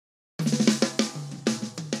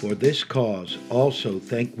For this cause also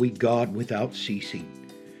thank we God without ceasing,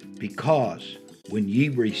 because when ye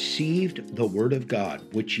received the word of God,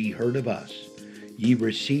 which ye heard of us, ye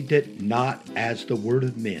received it not as the word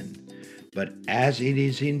of men, but as it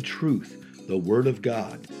is in truth the word of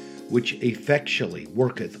God, which effectually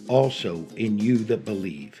worketh also in you that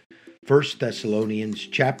believe. 1 Thessalonians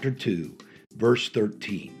chapter 2, verse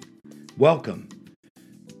 13. Welcome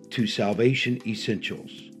to Salvation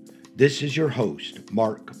Essentials. This is your host,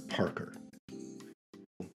 Mark Parker.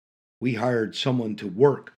 We hired someone to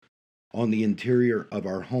work on the interior of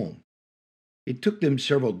our home. It took them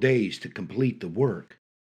several days to complete the work.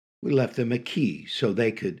 We left them a key so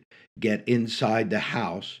they could get inside the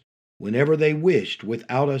house whenever they wished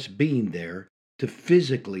without us being there to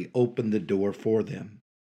physically open the door for them.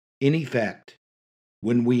 In effect,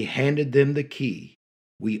 when we handed them the key,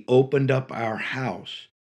 we opened up our house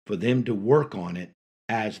for them to work on it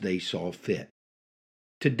as they saw fit.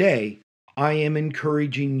 Today, I am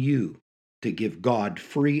encouraging you to give God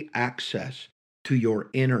free access to your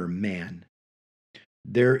inner man.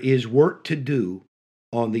 There is work to do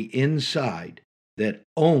on the inside that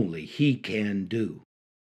only He can do.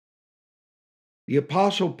 The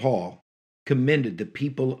Apostle Paul commended the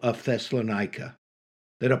people of Thessalonica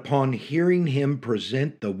that upon hearing him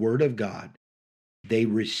present the Word of God, they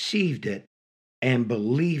received it and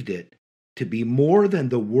believed it to be more than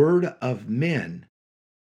the word of men,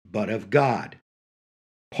 but of God.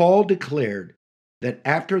 Paul declared that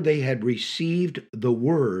after they had received the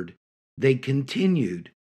word, they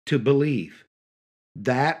continued to believe.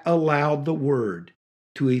 That allowed the word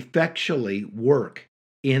to effectually work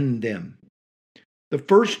in them. The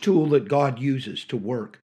first tool that God uses to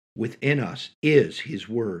work within us is His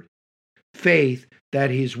word. Faith that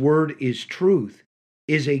His word is truth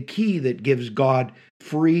is a key that gives God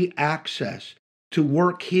free access to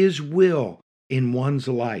work His will in one's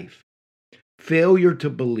life. Failure to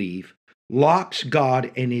believe locks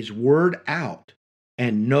God and His word out,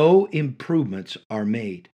 and no improvements are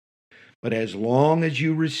made. But as long as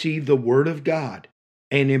you receive the word of God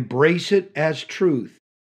and embrace it as truth,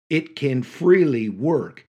 it can freely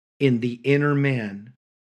work in the inner man.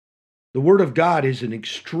 The word of God is an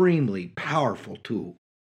extremely powerful tool.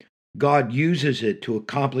 God uses it to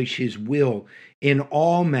accomplish His will in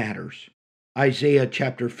all matters. Isaiah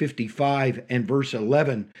chapter 55 and verse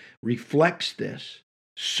 11 reflects this.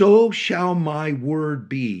 So shall my word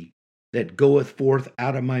be that goeth forth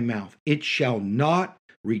out of my mouth. It shall not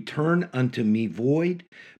return unto me void,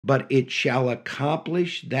 but it shall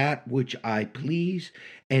accomplish that which I please,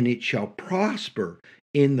 and it shall prosper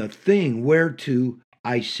in the thing whereto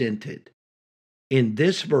I sent it. In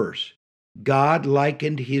this verse, God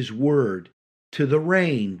likened His word to the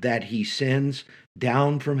rain that He sends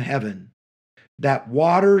down from heaven, that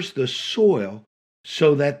waters the soil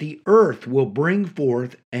so that the earth will bring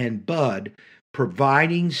forth and bud,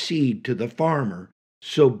 providing seed to the farmer,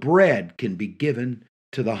 so bread can be given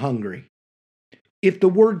to the hungry. If the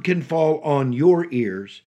word can fall on your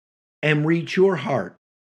ears and reach your heart,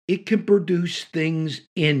 it can produce things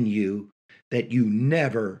in you that you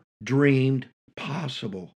never dreamed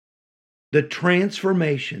possible. The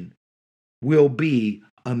transformation will be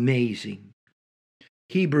amazing.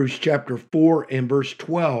 Hebrews chapter 4 and verse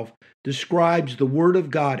 12 describes the word of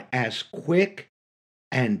God as quick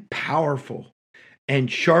and powerful and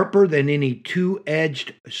sharper than any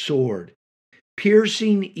two-edged sword,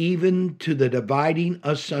 piercing even to the dividing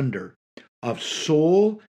asunder of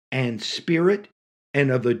soul and spirit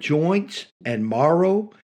and of the joints and marrow,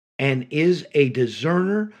 and is a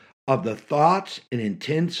discerner of the thoughts and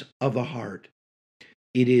intents of the heart.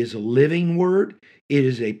 It is a living word. It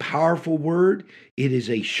is a powerful word. It is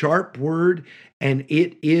a sharp word, and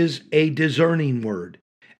it is a discerning word.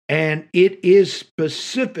 And it is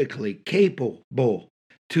specifically capable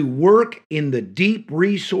to work in the deep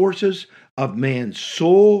resources of man's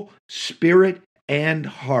soul, spirit, and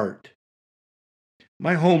heart.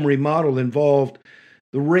 My home remodel involved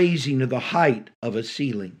the raising of the height of a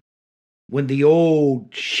ceiling. When the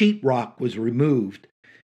old sheetrock was removed,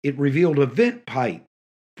 it revealed a vent pipe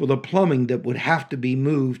for the plumbing that would have to be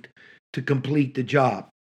moved to complete the job.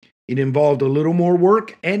 It involved a little more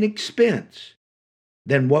work and expense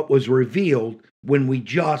than what was revealed when we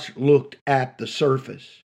just looked at the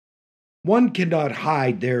surface. One cannot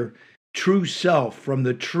hide their true self from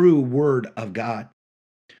the true Word of God.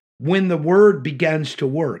 When the Word begins to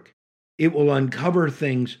work, it will uncover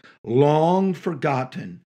things long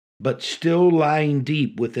forgotten, but still lying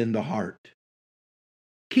deep within the heart.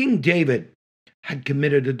 King David had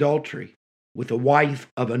committed adultery with the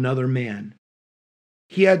wife of another man.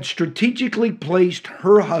 He had strategically placed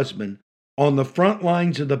her husband on the front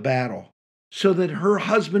lines of the battle so that her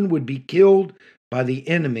husband would be killed by the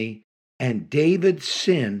enemy and David's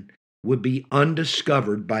sin would be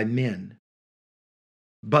undiscovered by men.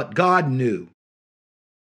 But God knew.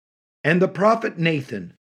 And the prophet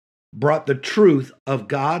Nathan brought the truth of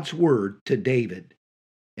God's word to David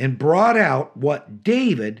and brought out what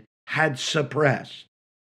David had suppressed.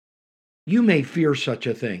 You may fear such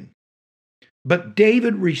a thing, but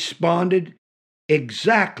David responded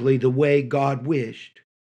exactly the way God wished.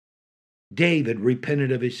 David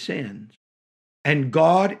repented of his sins, and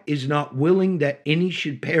God is not willing that any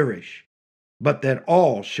should perish, but that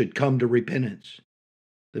all should come to repentance.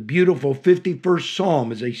 The beautiful 51st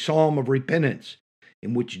Psalm is a psalm of repentance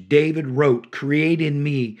in which David wrote, "Create in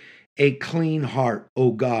me a clean heart,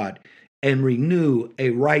 O God, and renew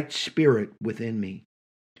a right spirit within me."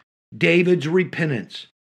 David's repentance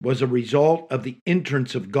was a result of the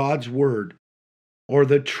entrance of God's word, or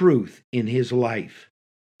the truth, in his life.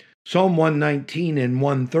 Psalm 119 and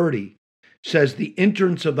 130 says, "The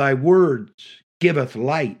entrance of thy words giveth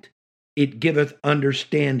light, it giveth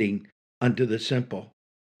understanding unto the simple."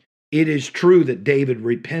 It is true that David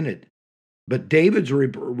repented, but David's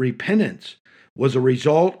repentance was a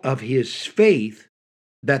result of his faith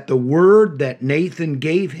that the word that Nathan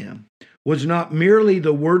gave him was not merely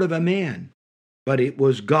the word of a man, but it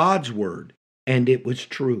was God's word, and it was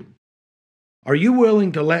true. Are you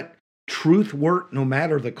willing to let truth work no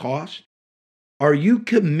matter the cost? Are you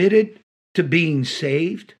committed to being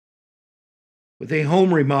saved? With a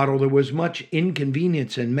home remodel, there was much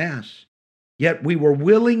inconvenience and mess, yet we were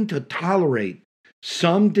willing to tolerate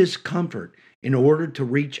some discomfort in order to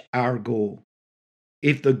reach our goal.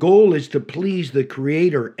 If the goal is to please the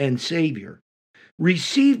Creator and Savior,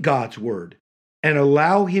 receive God's word and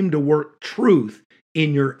allow Him to work truth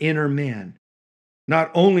in your inner man.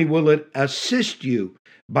 Not only will it assist you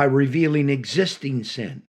by revealing existing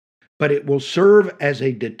sin, but it will serve as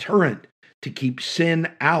a deterrent to keep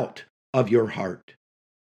sin out of your heart.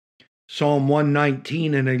 Psalm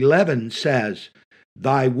 119 and 11 says,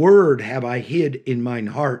 "Thy word have I hid in mine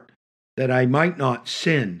heart, that I might not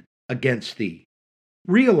sin against thee."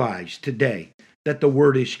 Realize today that the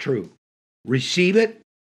word is true. Receive it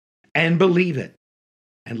and believe it,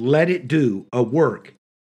 and let it do a work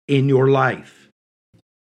in your life.